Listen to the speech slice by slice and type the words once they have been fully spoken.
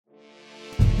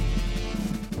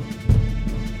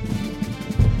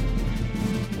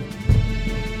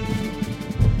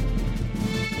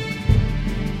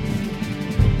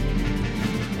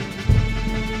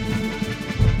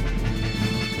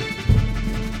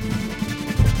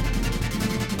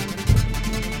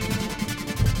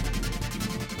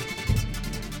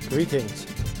Greetings.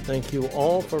 Thank you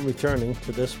all for returning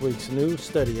to this week's new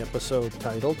study episode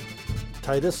titled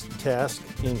Titus Task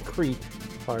in Crete,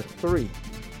 Part-3.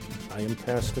 I am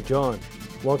Pastor John,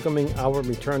 welcoming our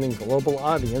returning global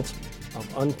audience of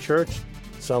unchurched,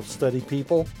 self-study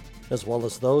people, as well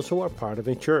as those who are part of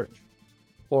a church,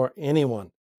 or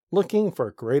anyone looking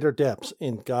for greater depths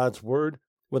in God's Word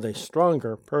with a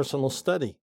stronger personal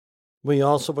study. We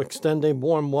also extend a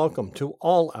warm welcome to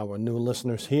all our new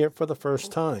listeners here for the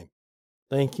first time.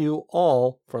 Thank you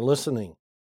all for listening.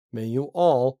 May you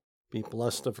all be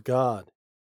blessed of God.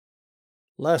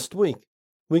 Last week,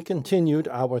 we continued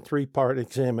our three-part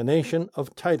examination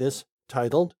of Titus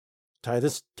titled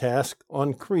Titus Task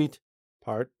on Crete,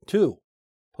 Part 2,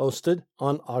 posted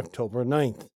on October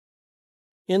 9th.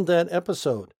 In that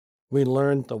episode, we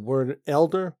learned the word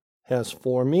elder has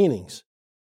four meanings.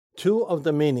 Two of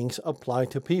the meanings apply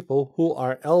to people who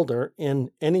are elder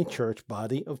in any church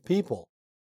body of people.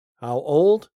 How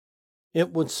old?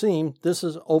 It would seem this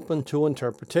is open to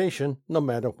interpretation no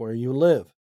matter where you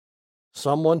live.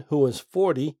 Someone who is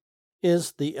 40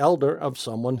 is the elder of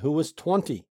someone who is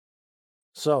 20.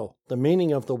 So, the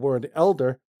meaning of the word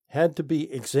elder had to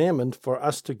be examined for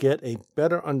us to get a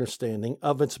better understanding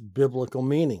of its biblical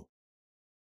meaning.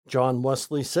 John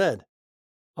Wesley said,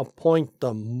 "Appoint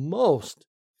the most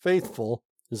faithful,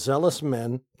 zealous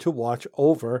men to watch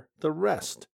over the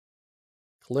rest."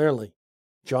 Clearly,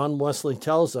 John Wesley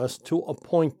tells us to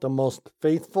appoint the most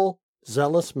faithful,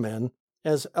 zealous men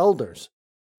as elders.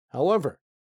 However,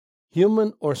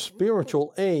 human or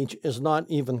spiritual age is not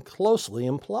even closely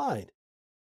implied.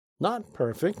 Not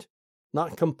perfect,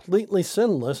 not completely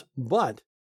sinless, but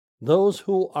those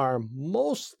who are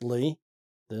mostly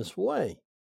this way.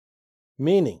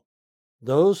 Meaning,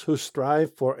 those who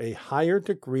strive for a higher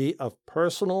degree of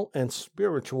personal and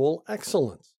spiritual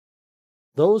excellence,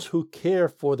 those who care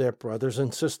for their brothers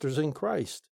and sisters in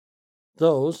Christ,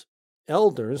 those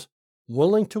elders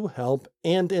willing to help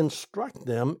and instruct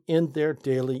them in their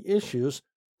daily issues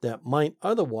that might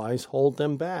otherwise hold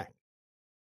them back.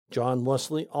 John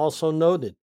Wesley also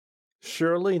noted,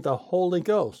 surely the Holy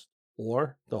Ghost,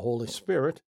 or the Holy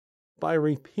Spirit, by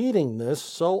repeating this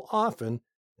so often,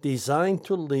 designed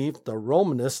to leave the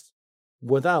Romanists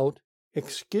without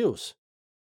excuse.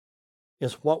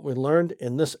 Is what we learned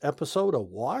in this episode a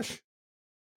wash?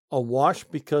 A wash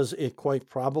because it quite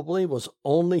probably was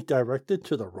only directed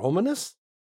to the Romanists?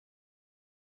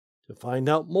 To find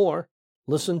out more,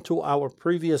 listen to our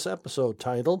previous episode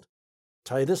titled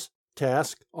Titus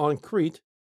Task on Crete,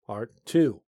 Part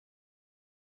 2.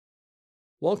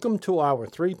 Welcome to our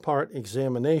three-part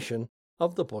examination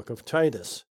of the book of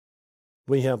Titus.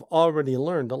 We have already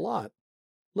learned a lot.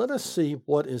 Let us see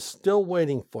what is still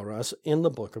waiting for us in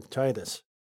the book of Titus.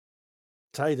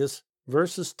 Titus,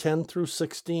 verses 10 through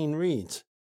 16 reads,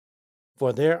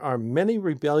 "For there are many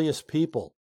rebellious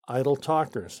people, idle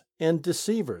talkers, and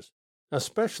deceivers,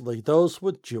 especially those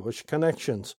with Jewish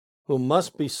connections, who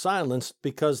must be silenced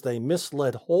because they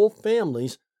misled whole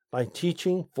families by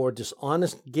teaching for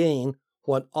dishonest gain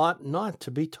what ought not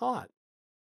to be taught.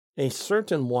 A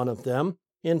certain one of them,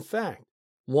 in fact,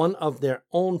 one of their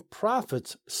own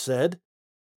prophets said,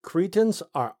 'Cretans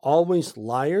are always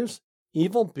liars,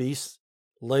 evil beasts,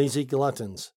 lazy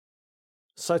gluttons.'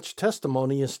 Such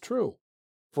testimony is true.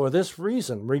 For this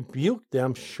reason, rebuke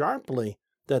them sharply,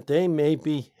 that they may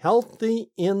be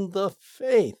healthy in the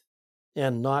faith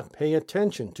and not pay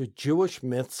attention to Jewish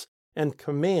myths and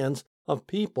commands of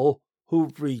people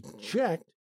who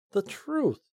reject the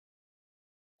truth.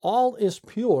 All is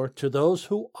pure to those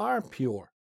who are pure.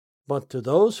 But to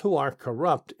those who are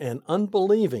corrupt and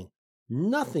unbelieving,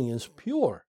 nothing is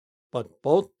pure, but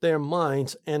both their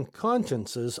minds and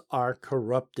consciences are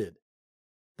corrupted.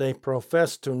 They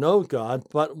profess to know God,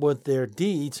 but with their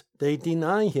deeds they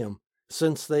deny Him,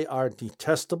 since they are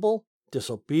detestable,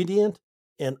 disobedient,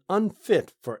 and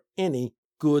unfit for any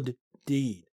good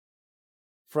deed."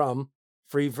 From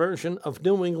Free Version of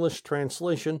New English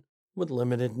Translation with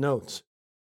limited notes.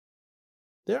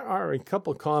 There are a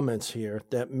couple comments here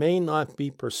that may not be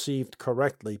perceived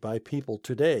correctly by people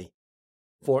today.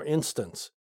 For instance,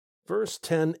 verse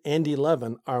 10 and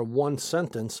 11 are one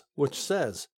sentence which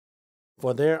says,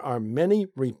 "For there are many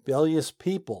rebellious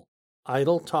people,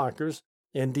 idle talkers,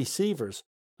 and deceivers,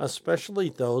 especially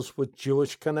those with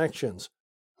Jewish connections,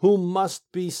 who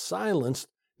must be silenced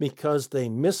because they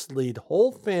mislead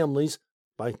whole families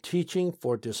by teaching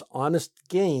for dishonest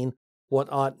gain what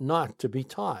ought not to be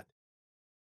taught."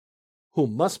 Who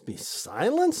must be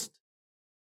silenced?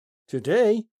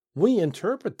 Today, we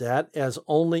interpret that as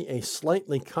only a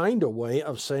slightly kinder way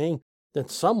of saying that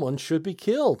someone should be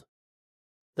killed.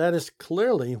 That is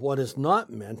clearly what is not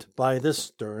meant by this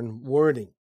stern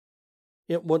wording.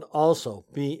 It would also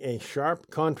be a sharp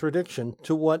contradiction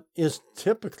to what is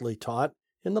typically taught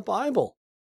in the Bible.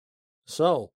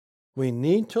 So, we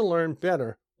need to learn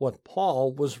better what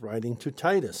Paul was writing to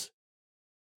Titus.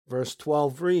 Verse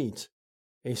 12 reads,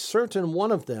 "A certain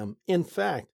one of them, in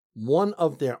fact, one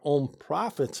of their own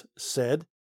prophets, said,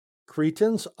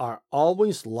 'Cretans are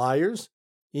always liars,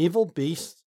 evil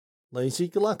beasts, lazy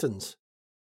gluttons.'"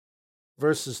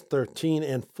 Verses 13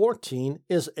 and 14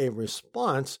 is a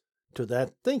response to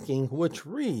that thinking, which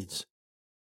reads,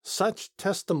 "Such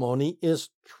testimony is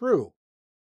true.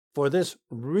 For this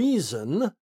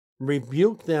reason,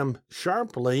 rebuke them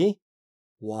sharply."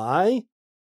 Why?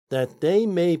 "That they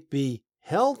may be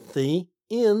healthy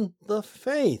in the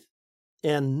faith,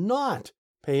 and not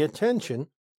pay attention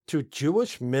to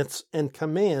Jewish myths and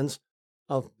commands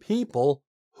of people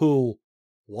who,"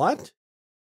 what?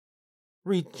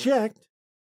 "Reject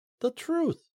the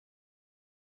truth."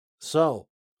 So,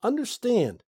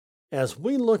 understand, as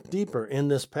we look deeper in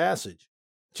this passage,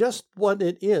 just what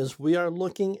it is we are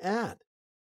looking at.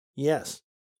 Yes,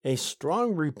 a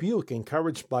strong rebuke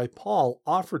encouraged by Paul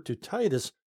offered to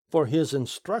Titus for his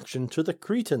instruction to the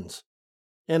Cretans,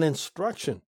 an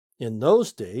instruction in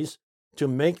those days to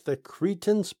make the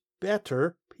Cretans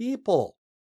better people.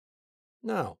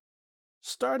 Now,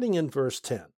 starting in verse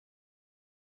 10,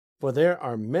 "For there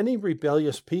are many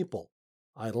rebellious people,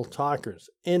 idle talkers,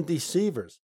 and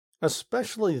deceivers,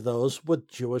 especially those with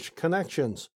Jewish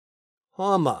connections."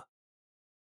 Comma.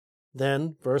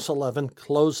 Then verse 11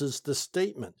 closes the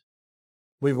statement.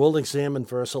 We will examine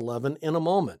verse 11 in a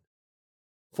moment.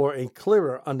 For a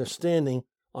clearer understanding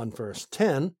on verse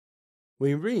 10,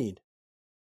 we read,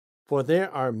 "For there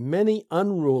are many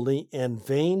unruly and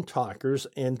vain talkers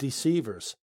and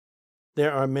deceivers.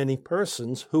 There are many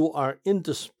persons who are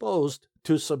indisposed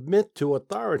to submit to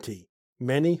authority,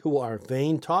 many who are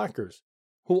vain talkers,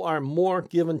 who are more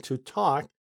given to talk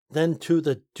than to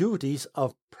the duties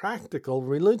of practical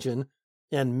religion,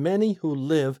 and many who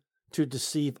live to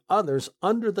deceive others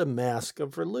under the mask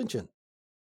of religion.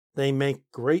 They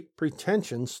make great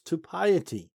pretensions to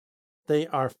piety. They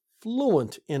are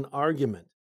fluent in argument,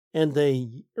 and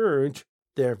they urge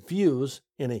their views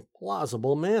in a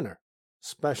plausible manner,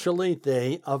 especially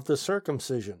they of the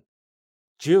circumcision.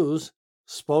 Jews,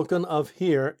 spoken of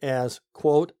here as,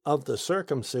 quote, of the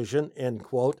circumcision, end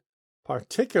quote,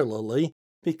 particularly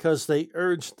because they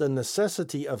urged the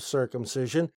necessity of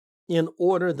circumcision in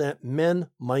order that men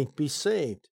might be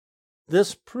saved.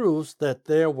 This proves that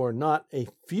there were not a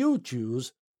few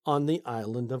Jews on the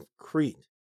island of Crete.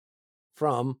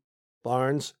 From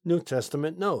Barnes' New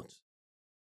Testament Notes.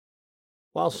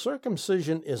 While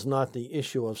circumcision is not the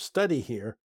issue of study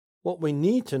here, what we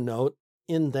need to note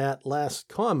in that last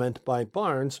comment by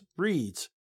Barnes reads,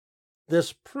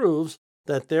 "This proves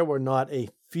that there were not a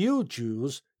few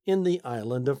Jews in the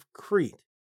island of Crete."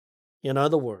 In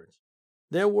other words,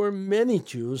 there were many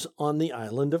Jews on the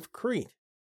island of Crete.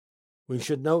 We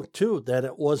should note, too, that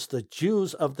it was the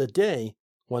Jews of the day,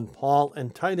 when Paul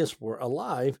and Titus were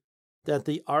alive, that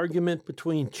the argument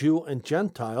between Jew and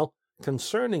Gentile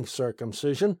concerning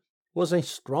circumcision was a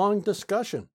strong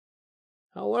discussion.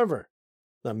 However,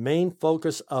 the main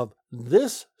focus of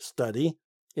this study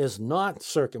is not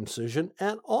circumcision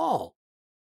at all.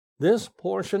 This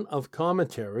portion of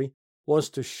commentary was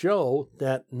to show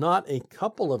that not a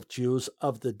couple of Jews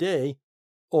of the day,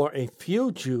 or a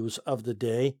few Jews of the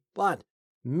day, but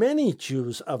many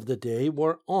Jews of the day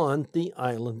were on the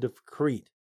island of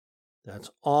Crete. That's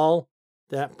all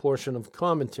that portion of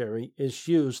commentary is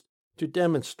used to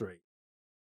demonstrate.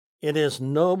 It is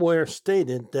nowhere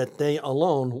stated that they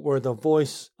alone were the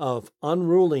voice of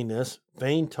unruliness,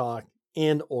 vain talk,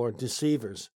 and or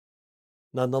deceivers.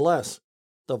 Nonetheless,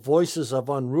 the voices of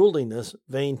unruliness,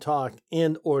 vain talk,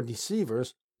 and or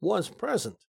deceivers was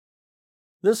present.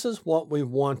 This is what we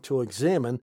want to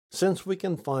examine, since we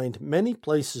can find many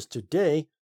places today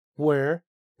where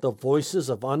the voices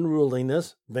of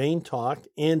unruliness, vain talk,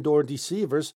 and or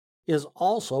deceivers is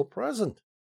also present.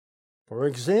 For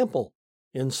example,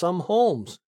 in some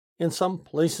homes, in some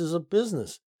places of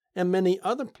business, and many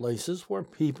other places where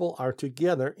people are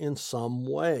together in some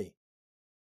way.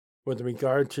 With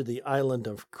regard to the island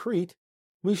of Crete,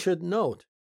 we should note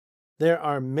there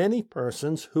are many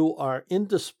persons who are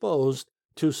indisposed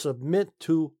to submit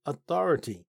to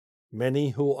authority,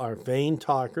 many who are vain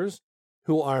talkers,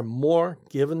 who are more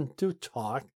given to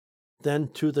talk than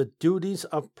to the duties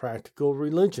of practical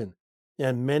religion,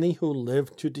 and many who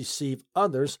live to deceive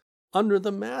others under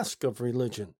the mask of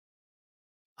religion.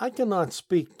 I cannot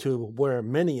speak to where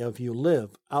many of you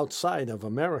live outside of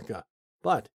America,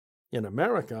 But in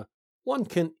America, one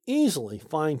can easily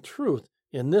find truth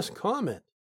in this comment.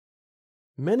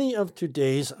 Many of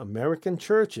today's American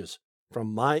churches,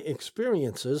 from my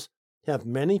experiences, have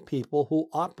many people who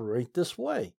operate this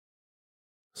way.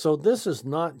 So this is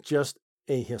not just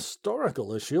a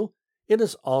historical issue, it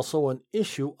is also an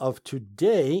issue of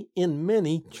today in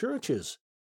many churches.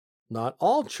 Not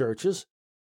all churches,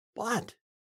 but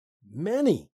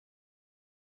many.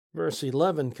 Verse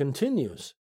 11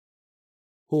 continues,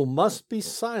 who must be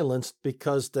silenced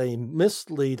because they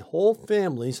mislead whole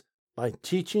families by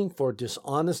teaching for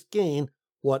dishonest gain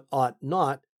what ought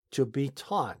not to be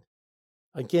taught.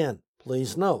 Again,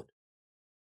 please note,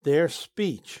 their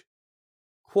speech,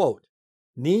 quote,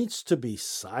 needs to be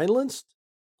silenced,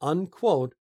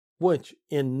 unquote, which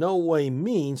in no way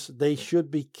means they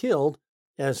should be killed,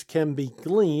 as can be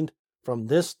gleaned from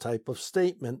this type of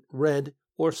statement read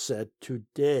or said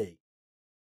today.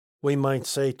 We might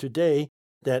say today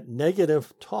that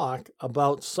negative talk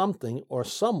about something or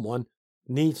someone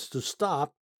needs to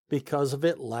stop because of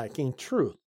it lacking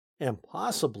truth, and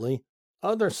possibly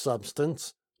other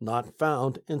substance not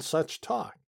found in such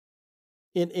talk.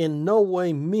 It in no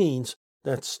way means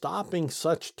that stopping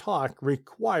such talk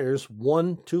requires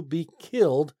one to be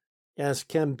killed, as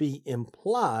can be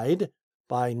implied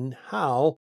by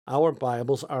how our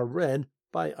Bibles are read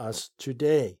by us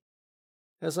today.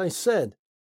 As I said,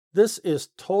 this is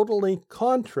totally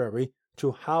contrary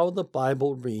to how the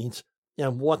Bible reads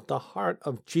and what the heart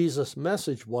of Jesus'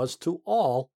 message was to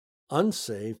all,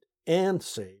 unsaved and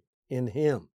saved in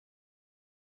Him.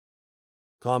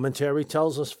 Commentary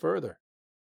tells us further,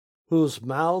 whose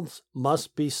mouths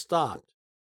must be stopped.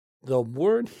 The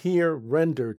word here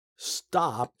rendered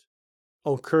stopped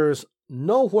occurs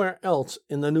nowhere else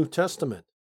in the New Testament.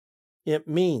 It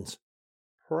means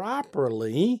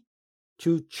properly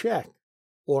to check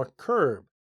or curb,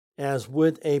 as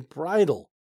with a bridle,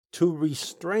 to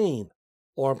restrain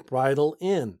or bridle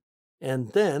in,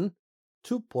 and then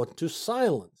to put to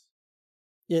silence.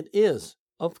 It is,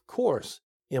 of course,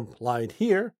 implied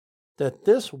here that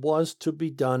this was to be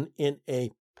done in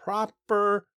a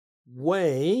proper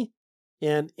way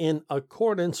and in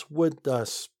accordance with the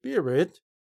spirit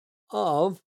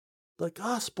of the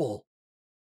gospel.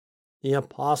 The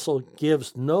apostle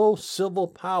gives no civil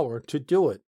power to do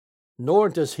it, nor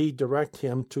does he direct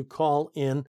him to call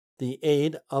in the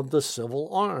aid of the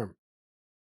civil arm.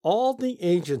 All the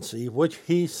agency which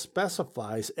he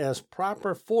specifies as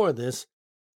proper for this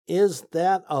is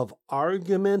that of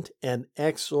argument and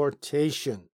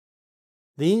exhortation.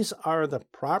 These are the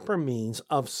proper means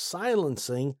of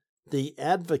silencing the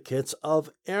advocates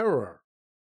of error,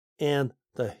 and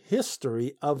the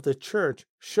history of the church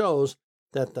shows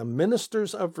that the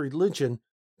ministers of religion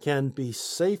can be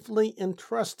safely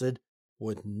entrusted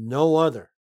with no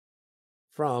other.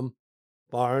 From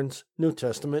Barnes' New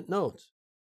Testament Notes.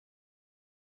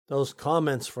 Those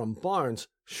comments from Barnes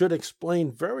should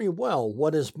explain very well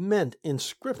what is meant in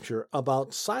Scripture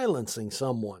about silencing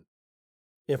someone.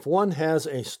 If one has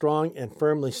a strong and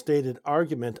firmly stated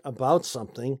argument about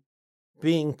something,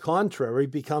 being contrary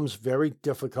becomes very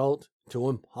difficult to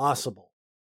impossible.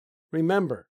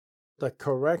 Remember, the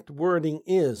correct wording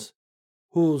is,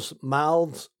 whose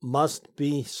mouths must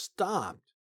be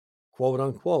stopped, quote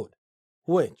unquote,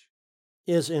 which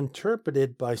is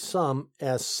interpreted by some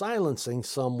as silencing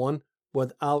someone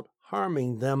without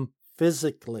harming them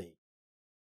physically.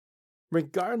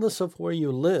 Regardless of where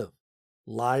you live,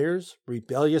 liars,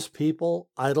 rebellious people,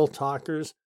 idle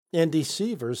talkers, and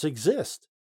deceivers exist.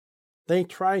 They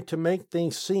try to make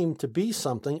things seem to be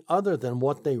something other than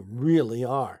what they really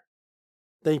are.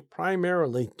 They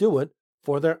primarily do it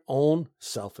for their own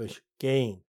selfish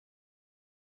gain.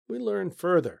 We learn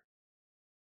further.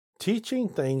 Teaching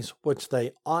things which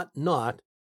they ought not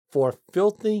for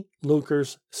filthy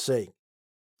lucre's sake,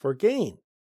 for gain.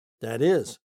 That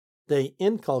is, they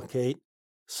inculcate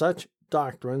such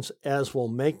doctrines as will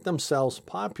make themselves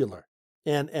popular,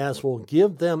 and as will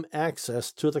give them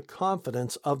access to the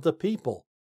confidence of the people.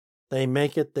 They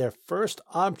make it their first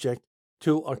object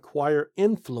to acquire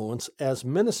influence as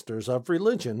ministers of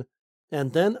religion,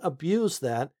 and then abuse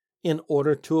that in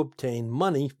order to obtain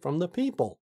money from the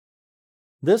people.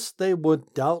 This they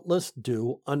would doubtless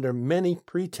do under many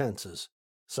pretenses,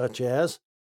 such as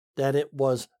that it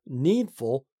was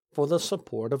needful for the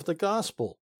support of the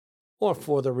gospel, or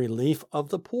for the relief of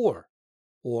the poor,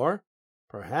 or,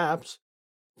 perhaps,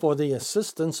 for the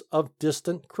assistance of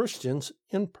distant Christians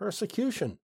in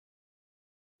persecution.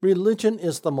 Religion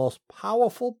is the most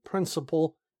powerful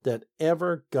principle that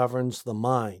ever governs the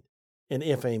mind, and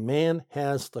if a man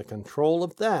has the control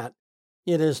of that,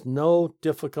 it is no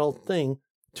difficult thing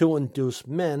to induce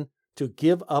men to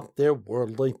give up their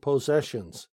worldly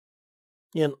possessions.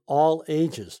 In all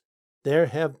ages, there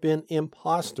have been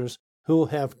impostors who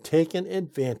have taken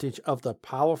advantage of the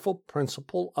powerful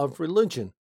principle of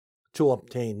religion to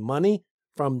obtain money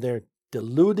from their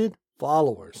deluded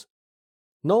followers.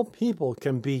 No people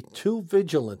can be too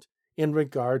vigilant in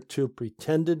regard to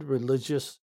pretended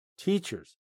religious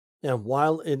teachers, and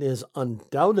while it is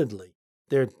undoubtedly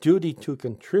their duty to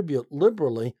contribute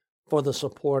liberally for the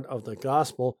support of the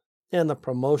gospel and the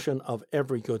promotion of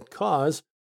every good cause,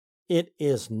 it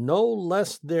is no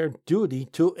less their duty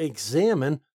to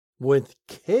examine with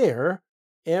care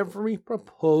every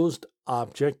proposed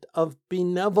object of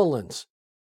benevolence,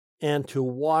 and to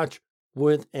watch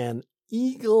with an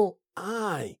eagle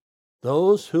eye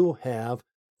those who have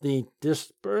the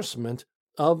disbursement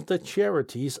of the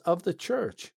charities of the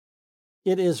church.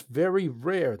 It is very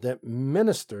rare that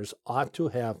ministers ought to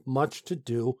have much to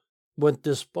do with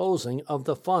disposing of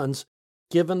the funds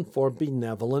given for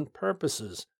benevolent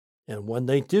purposes, and when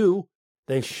they do,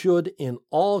 they should in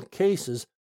all cases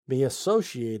be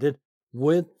associated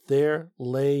with their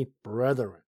lay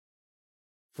brethren.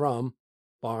 From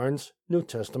Barnes' New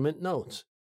Testament Notes.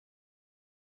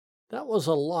 That was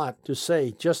a lot to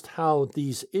say just how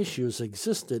these issues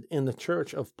existed in the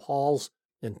church of Paul's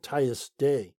and Titus'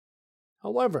 day.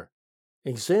 However,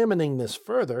 examining this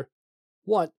further,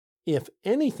 what, if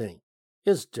anything,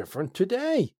 is different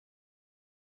today?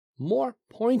 More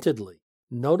pointedly,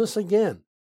 notice again,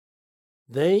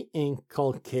 they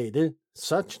inculcated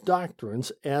such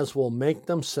doctrines as will make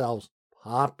themselves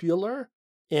popular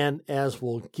and as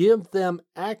will give them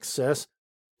access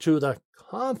to the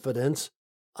confidence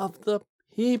of the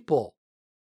people.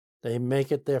 They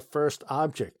make it their first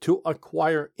object to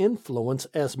acquire influence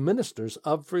as ministers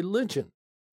of religion,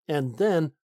 and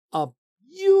then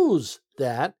abuse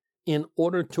that in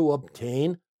order to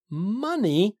obtain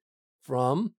money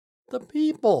from the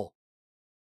people.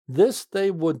 This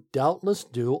they would doubtless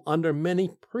do under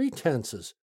many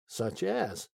pretenses, such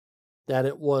as that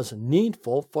it was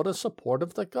needful for the support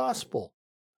of the gospel,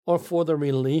 or for the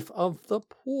relief of the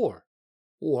poor,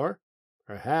 or,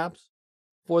 perhaps,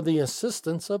 for the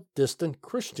assistance of distant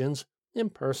Christians in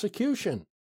persecution.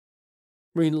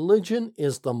 Religion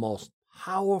is the most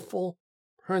powerful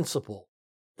principle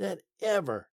that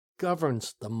ever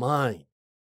governs the mind,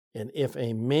 and if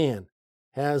a man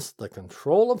has the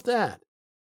control of that,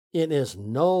 it is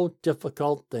no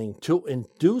difficult thing to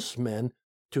induce men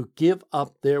to give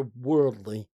up their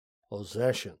worldly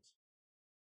possessions.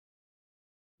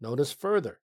 Notice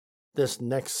further, this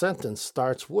next sentence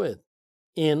starts with,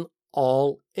 in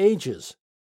all ages.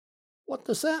 What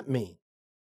does that mean?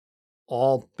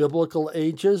 All biblical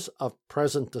ages of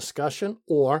present discussion,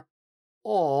 or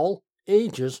all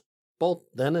ages both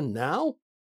then and now?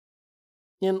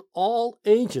 In all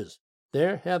ages,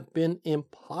 there have been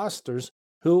impostors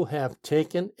who have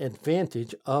taken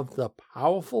advantage of the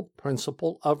powerful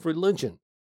principle of religion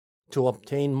to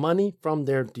obtain money from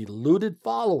their deluded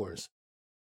followers.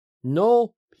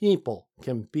 No people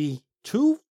can be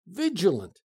too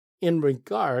vigilant in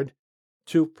regard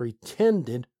to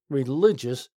pretended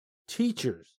religious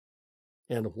teachers,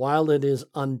 and while it is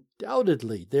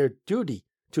undoubtedly their duty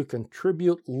to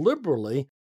contribute liberally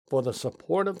for the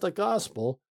support of the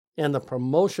gospel and the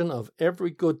promotion of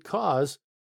every good cause,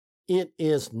 it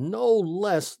is no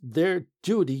less their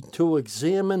duty to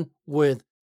examine with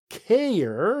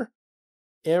care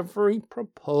every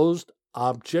proposed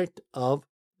object of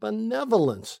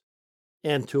benevolence,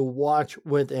 and to watch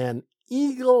with an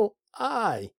eagle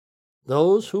eye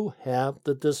those who have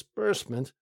the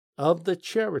disbursement of the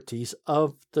charities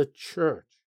of the church.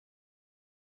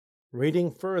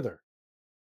 Reading further,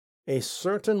 a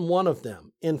certain one of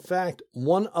them, in fact,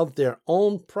 one of their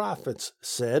own prophets,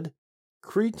 said,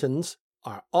 Cretans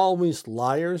are always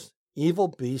liars, evil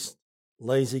beasts,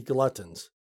 lazy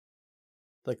gluttons.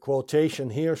 The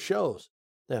quotation here shows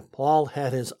that Paul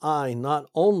had his eye not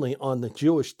only on the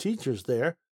Jewish teachers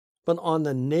there, but on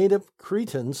the native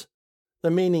Cretans.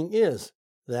 The meaning is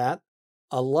that,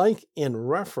 alike in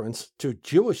reference to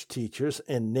Jewish teachers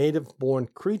and native-born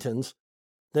Cretans,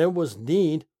 there was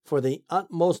need for the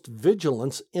utmost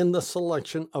vigilance in the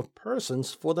selection of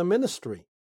persons for the ministry.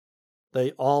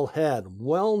 They all had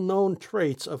well-known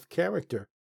traits of character,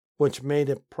 which made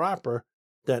it proper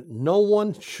that no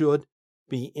one should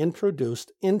be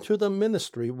introduced into the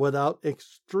ministry without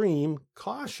extreme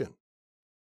caution.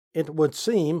 It would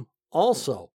seem,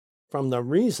 also, from the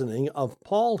reasoning of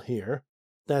Paul here,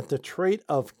 that the trait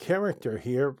of character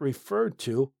here referred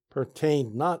to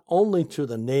pertained not only to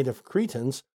the native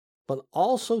Cretans, but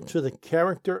also to the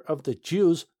character of the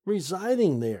Jews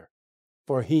residing there.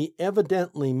 for he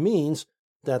evidently means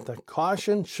that the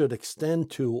caution should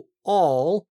extend to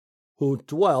all who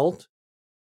dwelt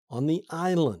on the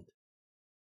island.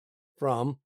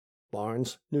 From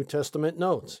Barnes' New Testament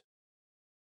Notes.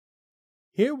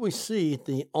 Here we see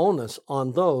the onus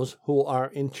on those who are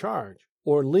in charge,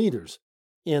 or leaders,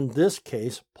 in this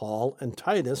case Paul and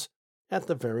Titus at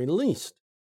the very least.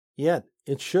 Yet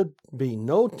it should be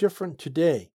no different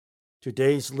today.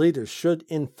 Today's leaders should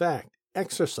in fact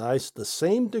exercise the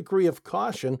same degree of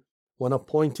caution when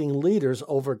appointing leaders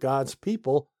over God's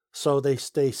people so they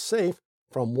stay safe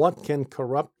from what can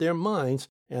corrupt their minds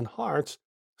and hearts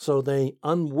so they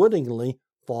unwittingly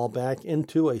fall back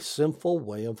into a sinful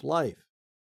way of life.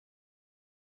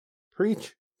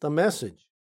 Preach the message.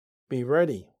 Be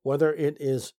ready, whether it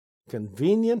is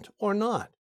convenient or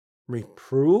not.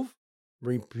 Reprove,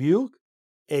 rebuke,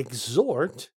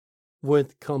 exhort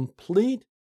with complete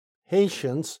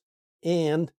patience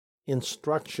and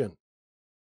instruction.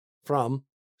 From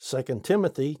 2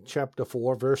 Timothy chapter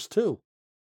 4, verse 2.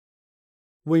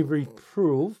 We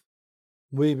reprove,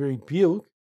 we rebuke,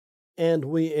 and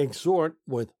we exhort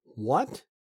with what?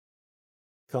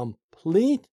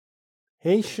 Complete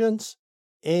patience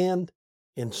and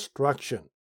instruction.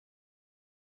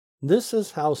 This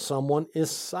is how someone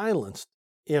is silenced,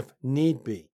 if need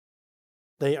be.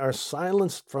 They are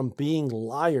silenced from being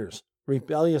liars,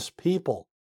 rebellious people,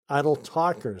 idle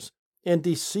talkers, and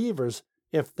deceivers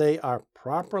if they are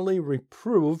properly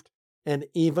reproved and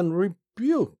even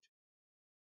rebuked.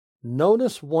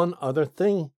 Notice one other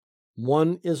thing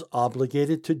one is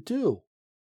obligated to do.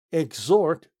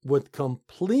 Exhort with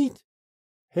complete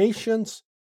patience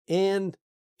and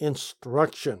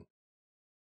instruction.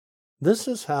 This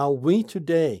is how we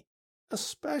today,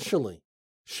 especially,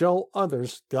 show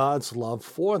others God's love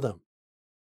for them.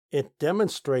 It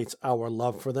demonstrates our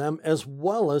love for them as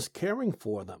well as caring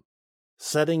for them,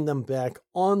 setting them back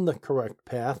on the correct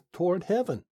path toward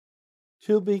heaven.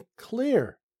 To be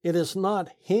clear, it is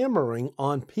not hammering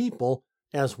on people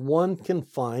as one can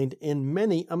find in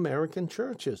many American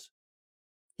churches.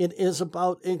 It is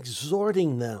about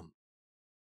exhorting them.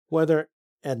 Whether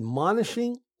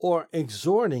admonishing or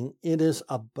exhorting, it is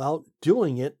about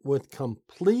doing it with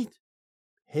complete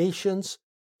patience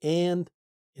and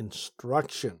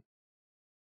instruction.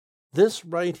 This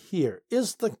right here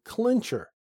is the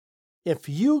clincher. If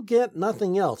you get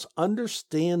nothing else,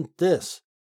 understand this.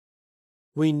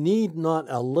 We need not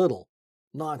a little,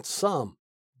 not some,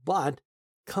 but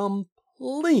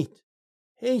complete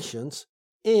patience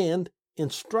and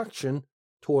instruction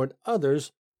toward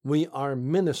others we are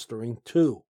ministering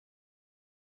to.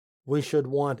 We should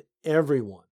want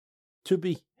everyone to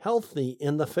be healthy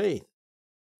in the faith.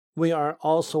 We are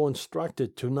also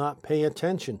instructed to not pay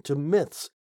attention to myths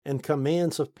and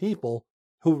commands of people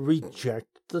who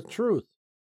reject the truth.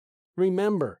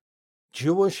 Remember,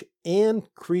 Jewish and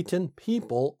Cretan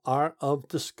people are of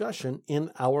discussion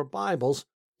in our Bibles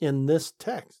in this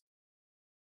text.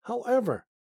 However,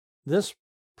 this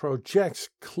projects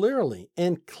clearly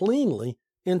and cleanly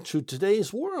into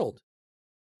today's world.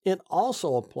 It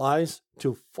also applies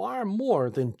to far more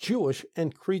than Jewish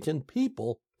and Cretan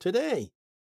people today.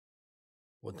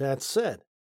 With that said,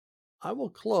 I will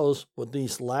close with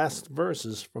these last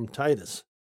verses from Titus.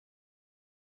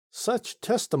 Such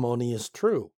testimony is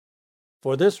true.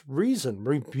 For this reason,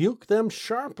 rebuke them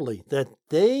sharply, that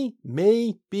they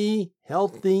may be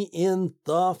healthy in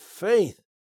the faith,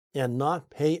 and not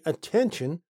pay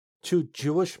attention to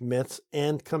Jewish myths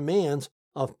and commands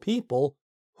of people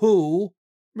who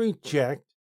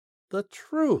reject the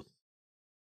truth.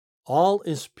 All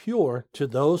is pure to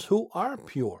those who are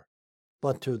pure,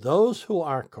 but to those who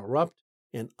are corrupt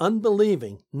and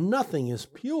unbelieving, nothing is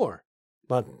pure,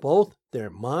 but both their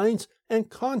minds and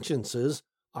consciences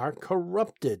are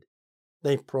corrupted.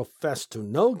 They profess to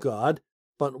know God,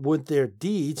 but with their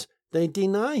deeds they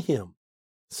deny him,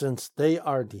 since they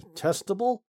are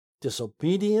detestable,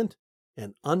 disobedient,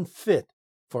 and unfit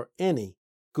for any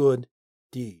good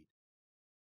deed.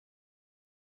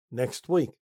 Next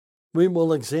week, we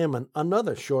will examine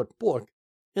another short book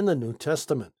in the New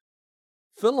Testament,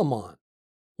 Philemon.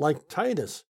 Like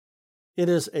Titus, it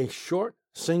is a short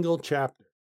single chapter,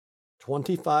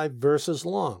 25 verses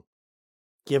long.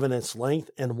 Given its length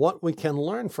and what we can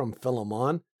learn from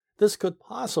Philemon, this could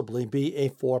possibly be a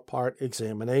 4-part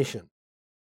examination.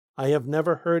 I have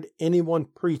never heard anyone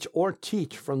preach or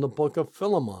teach from the book of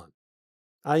Philemon.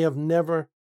 I have never,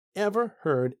 ever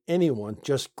heard anyone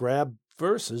just grab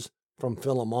verses from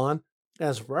Philemon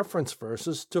as reference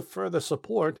verses to further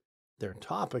support their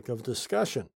topic of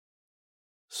discussion.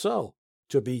 So,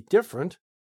 to be different,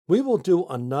 we will do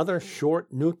another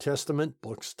short New Testament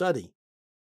book study,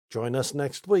 Join us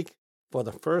next week for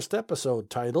the first episode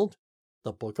titled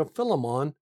The Book of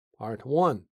Philemon, Part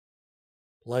 1.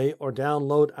 Play or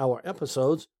download our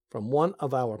episodes from one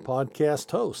of our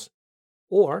podcast hosts,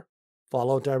 or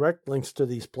follow direct links to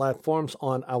these platforms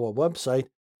on our website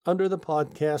under the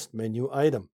podcast menu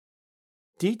item.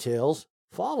 Details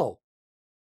follow.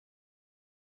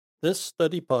 This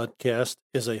study podcast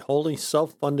is a wholly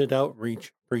self-funded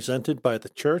outreach presented by the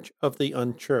Church of the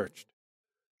Unchurched.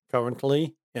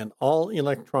 Currently, an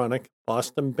all-electronic,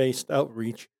 Boston-based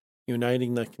outreach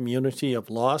uniting the community of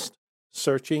lost,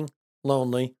 searching,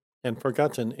 lonely, and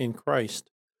forgotten in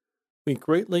Christ. We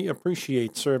greatly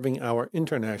appreciate serving our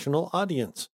international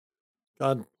audience.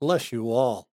 God bless you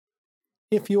all.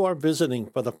 If you are visiting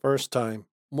for the first time,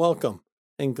 welcome,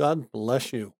 and God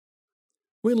bless you.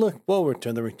 We look forward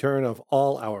to the return of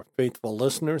all our faithful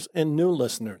listeners and new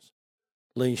listeners.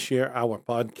 Please share our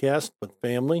podcast with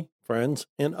family, friends,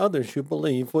 and others you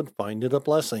believe would find it a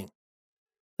blessing.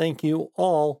 Thank you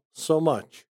all so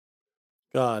much.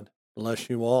 God bless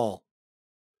you all.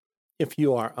 If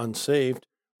you are unsaved,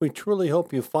 we truly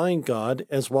hope you find God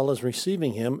as well as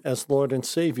receiving Him as Lord and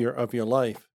Savior of your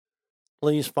life.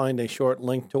 Please find a short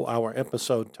link to our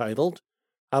episode titled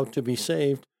How to Be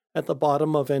Saved at the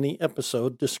bottom of any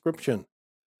episode description.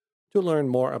 To learn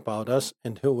more about us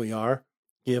and who we are,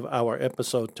 give our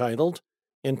episode titled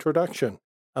Introduction,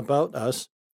 About Us,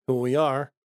 Who We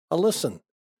Are, a listen.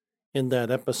 In that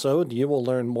episode, you will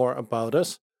learn more about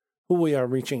us, who we are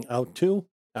reaching out to,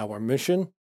 our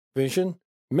mission, vision,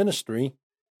 ministry,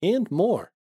 and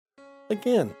more.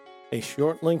 Again, a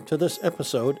short link to this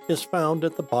episode is found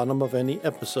at the bottom of any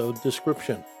episode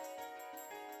description.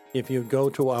 If you go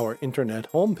to our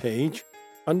internet homepage,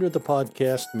 under the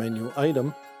podcast menu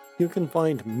item, you can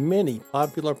find many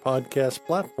popular podcast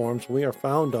platforms we are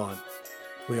found on.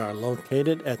 We are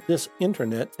located at this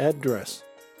internet address,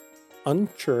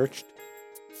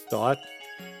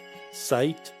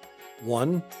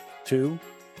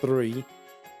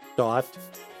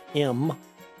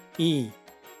 unchurched.site123.me.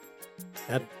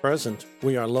 At present,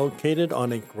 we are located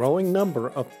on a growing number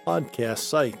of podcast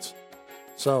sites,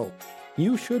 so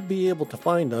you should be able to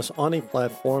find us on a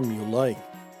platform you like.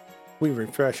 We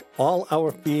refresh all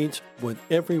our feeds with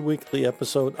every weekly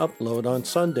episode upload on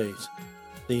Sundays.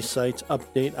 These sites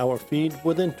update our feed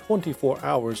within 24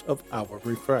 hours of our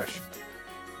refresh.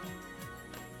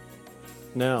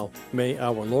 Now, may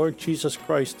our Lord Jesus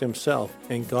Christ Himself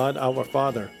and God our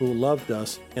Father, who loved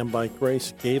us and by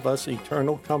grace gave us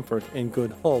eternal comfort and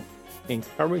good hope,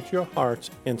 encourage your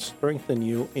hearts and strengthen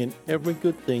you in every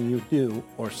good thing you do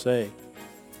or say.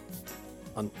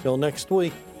 Until next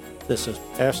week, this is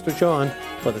Pastor John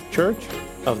for the Church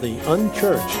of the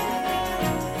Unchurched.